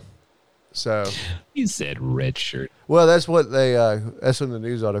protect him. So you said redshirt. Well, that's what that's in the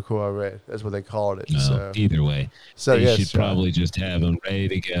news article I read. That's what they called it. No, so either way, they should probably just have him ready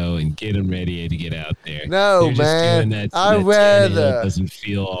to go and get him ready to get out there. No, They're man, I'd rather doesn't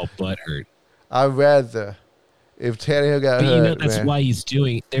feel all butthurt. I'd rather if Tannehill got hurt. You know that's why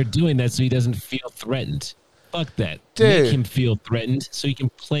they're doing that so he doesn't feel threatened. Fuck that. Dude. Make him feel threatened so he can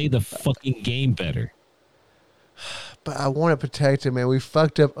play the fucking game better. But I want to protect him, man. We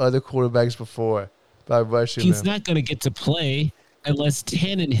fucked up other quarterbacks before by rushing him. He's not going to get to play unless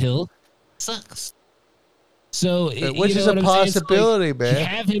Tannehill sucks. So, which is a possibility, man.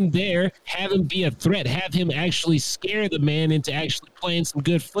 Have him there, have him be a threat, have him actually scare the man into actually playing some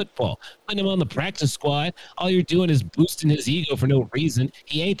good football. Putting him on the practice squad, all you're doing is boosting his ego for no reason.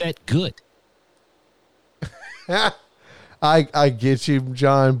 He ain't that good. I get you,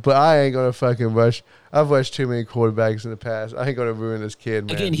 John, but I ain't going to fucking rush. I've rushed too many quarterbacks in the past. I ain't going to ruin this kid,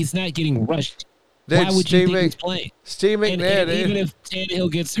 man. Again, he's not getting rushed. Dude, why would you think he's playing? Steve McNair, dude. Even if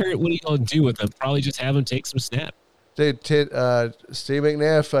Tannehill gets hurt, what are you going to do with him? Probably just have him take some snaps. Dude, Steve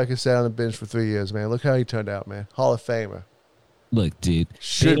McNair fucking sat on the bench for 3 years, man. Look how he turned out, man. Hall of Famer. Look, dude.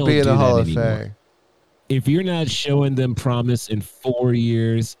 Should be in the Hall of Fame. If you're not showing them promise in 4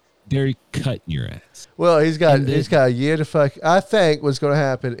 years, they're cutting your ass. Well, he's got a year to fuck. I think what's going to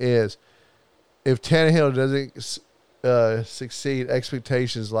happen is if Tannehill doesn't succeed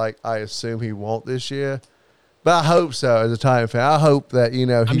expectations like I assume he won't this year, but I hope so as a Titan fan. I hope that, he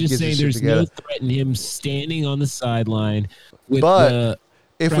I'm just gets saying his there's shit together. no threat in him standing on the sideline with the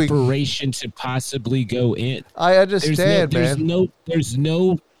preparation to possibly go in. I understand, man. There's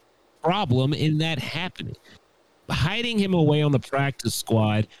no problem in that happening. Hiding him away on the practice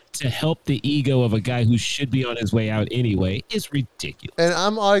squad to help the ego of a guy who should be on his way out anyway is ridiculous. And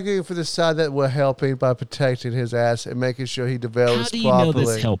I'm arguing for the side that we're helping by protecting his ass and making sure he develops properly. How do you know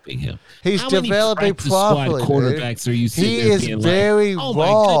that's helping him? He's developing properly. Quarterbacks are you sitting there being very like, oh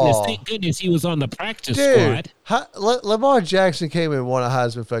raw. my goodness, thank goodness he was on the practice squad. Lamar Jackson came and won a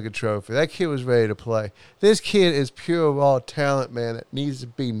Heisman fucking trophy. That kid was ready to play. This kid is pure raw talent, man, that needs to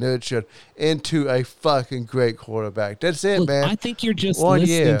be nurtured into a fucking great quarterback. That's it, man. I think you're just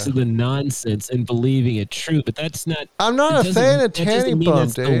listening to the nonsense and believing it true, but that's not. I'm not a fan of Tanny Bum,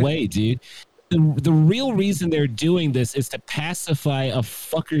 dude. The way, dude. The real reason they're doing this is to pacify a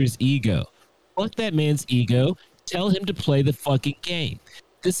fucker's ego. Fuck that man's ego. Tell him to play the fucking game.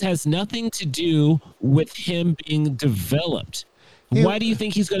 This has nothing to do with him being developed. Why do you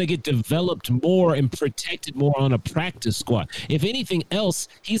think he's going to get developed more and protected more on a practice squad? If anything else,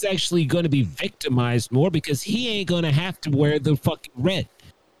 he's actually going to be victimized more because he ain't going to have to wear the fucking red.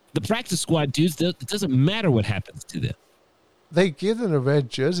 The practice squad dudes, it doesn't matter what happens to them. They give them the red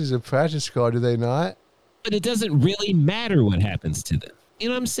jerseys and practice squad, do they not? But it doesn't really matter what happens to them. You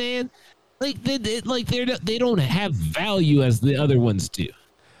know what I'm saying? Like they don't have value as the other ones do.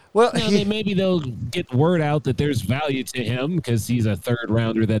 Well, maybe they'll get word out that there's value to him because he's a third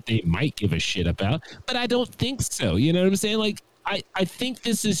rounder that they might give a shit about. But I don't think so. You know what I'm saying? Like, I think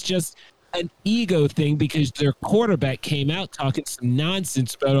this is just an ego thing because their quarterback came out talking some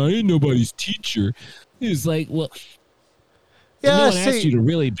nonsense about, I ain't nobody's teacher. He was like, well, yeah, no one asked you to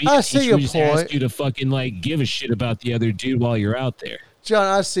really be a teacher. We just asked you to fucking, like, give a shit about the other dude while you're out there. John,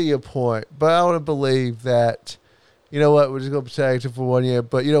 I see your point, but I want to believe that, you know what, we're just going to protect him for 1 year.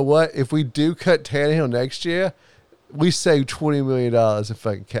 But you know what? If we do cut Tannehill next year, we save $20 million in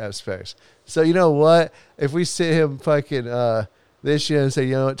fucking cap space. So you know what? If we sit him fucking this year and say,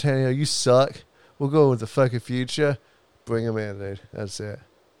 you know what, Tannehill, you suck, we'll go with the fucking future, bring him in, dude. That's it.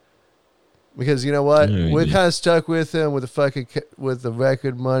 Because you know what? We're kind of stuck with him with the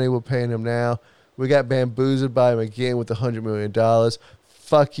record money we're paying him now. We got bamboozled by him again with $100 million.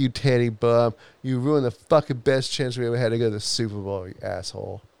 Fuck you, Teddy Bum. You ruined the fucking best chance we ever had to go to the Super Bowl, you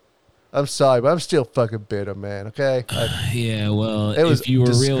asshole. I'm sorry, but I'm still fucking bitter, man, okay? Yeah, well, if you were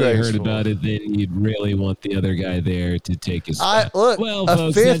really hurt about it, then you'd really want the other guy there to take his spot. Look, well, a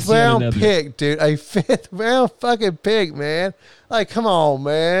folks, fifth-round pick, dude. A fifth-round fucking pick, man. Like, come on,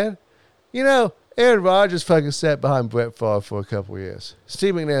 man. You know, Aaron Rodgers fucking sat behind Brett Favre for a couple of years.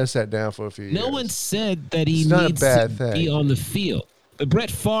 Steve McNair sat down for a few years. No one said that he needs to be on the field. But Brett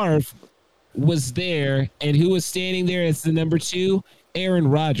Favre was there, and who was standing there as the number 2? Aaron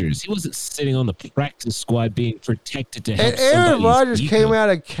Rodgers. He wasn't sitting on the practice squad being protected to help somebody. And Aaron Rodgers came out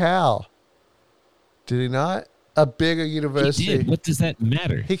of Cal. Did he not? A bigger university. He did. What does that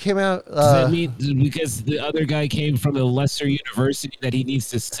matter? He came out. Does that mean because the other guy came from a lesser university that he needs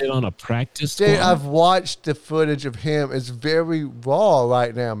to sit on a practice squad? Dude, I've watched the footage of him. It's very raw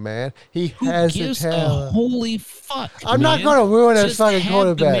right now, man. He has the talent. Holy fuck! I'm not going to ruin his fucking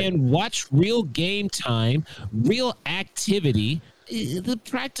quarterback. The man watch real game time, real activity. The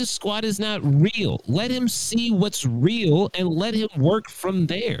practice squad is not real. Let him see what's real and let him work from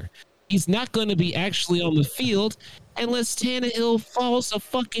there. He's not going to be actually on the field unless Tannehill falls a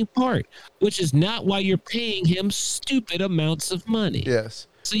fucking part, which is not why you're paying him stupid amounts of money. Yes.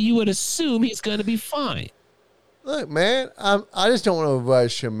 So you would assume he's going to be fine. Look, man, I just don't want to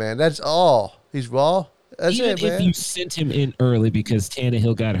rush him, man. That's all. He's raw. That's Even it, man. if you sent him in early because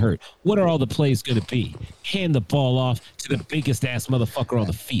Tannehill got hurt, what are all the plays going to be? Hand the ball off to the biggest ass motherfucker on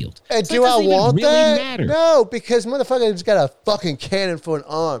the field. Hey, so do I want really that? Matter. No, because motherfucker's got a fucking cannon for an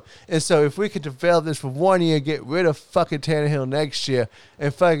arm. And so if we could develop this for 1 year, get rid of fucking Tannehill next year,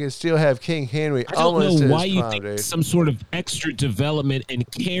 and fucking still have King Henry. I don't know why you think some sort of extra development and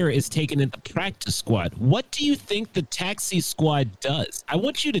care is taken in the practice squad. What do you think the taxi squad does? I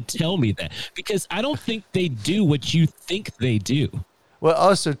want you to tell me that because I don't think they do what you think they do. Well,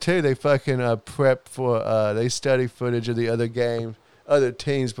 also, too, they fucking prep for, they study footage of the other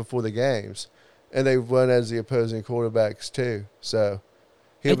teams before the games. And they run as the opposing quarterbacks, too. So,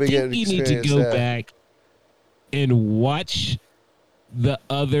 he'll be getting experience. You need to go back and watch the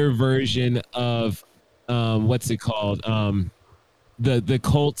other version of, what's it called? The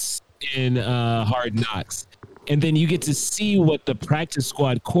Colts in Hard Knocks. And then you get to see what the practice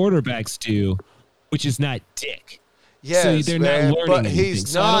squad quarterbacks do, which is not dick. Yes, so they're man, not learning but anything. he's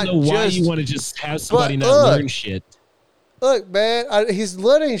so not I don't know why just, you want to just have somebody not learn shit. Look, man, he's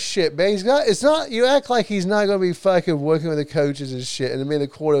learning shit, man. It's not. You act like he's not going to be fucking working with the coaches and shit, and in the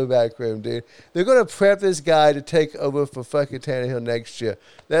quarterback room, dude. They're going to prep this guy to take over for fucking Tannehill next year.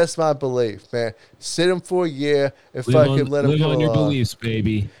 That's my belief, man. Sit him for a year and let him live on your beliefs,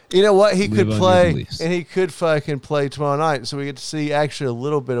 baby. You know what? He could play, and he could fucking play tomorrow night, so we get to see actually a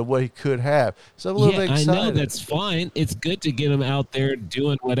little bit of what he could have. So I'm a little bit excited. I know that's fine. It's good to get him out there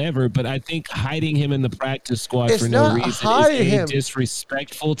doing whatever, but I think hiding him in the practice squad for no reason is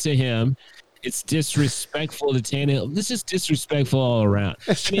disrespectful to him. It's disrespectful to Tannehill. This is disrespectful all around.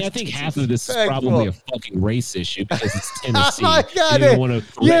 I mean, I think half of this is probably a fucking race issue because it's Tennessee. Oh my God, you don't want to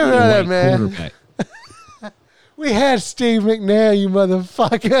threaten a white quarterback. We had Steve McNair, you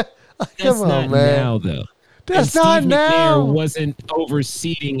motherfucker. Come on, man. Now, though. That's not now. McNair wasn't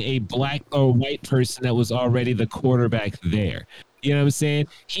overseeing a black or white person that was already the quarterback there. You know what I'm saying?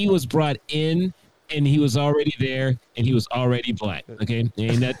 He was brought in, and he was already there, and he was already black. Okay?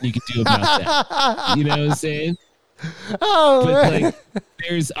 There ain't nothing you can do about that. You know what I'm saying? Oh, but, man. like,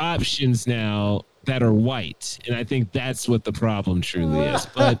 there's options now that are white, and I think that's what the problem truly is.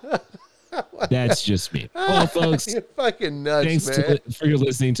 But That's just me. Well, folks, You're fucking nuts, thanks man. for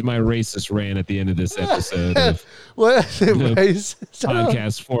listening to my racist rant at the end of this episode of What the racist?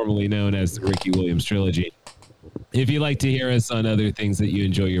 podcast formerly known as the Ricky Williams Trilogy. If you'd like to hear us on other things that you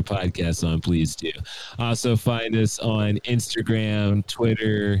enjoy your podcasts on, please do. Also find us on Instagram,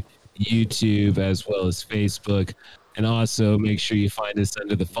 Twitter, YouTube, as well as Facebook. And also make sure you find us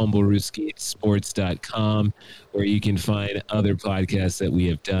under the fumblerooskiesports.com, where you can find other podcasts that we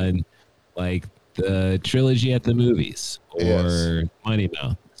have done, like the Trilogy at the Movies or Money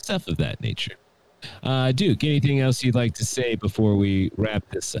Mouth, stuff of that nature. Duke, anything else you'd like to say before we wrap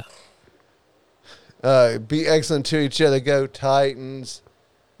this up? Be excellent to each other. Go Titans.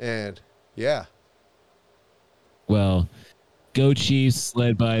 And, yeah. Well, go Chiefs,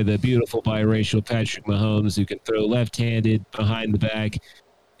 led by the beautiful biracial Patrick Mahomes, who can throw left-handed behind the back.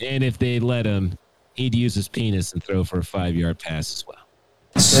 And if they let him, he'd use his penis and throw for a 5-yard pass as well.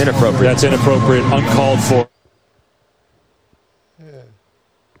 Inappropriate. That's inappropriate, uncalled for.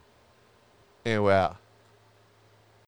 And wow.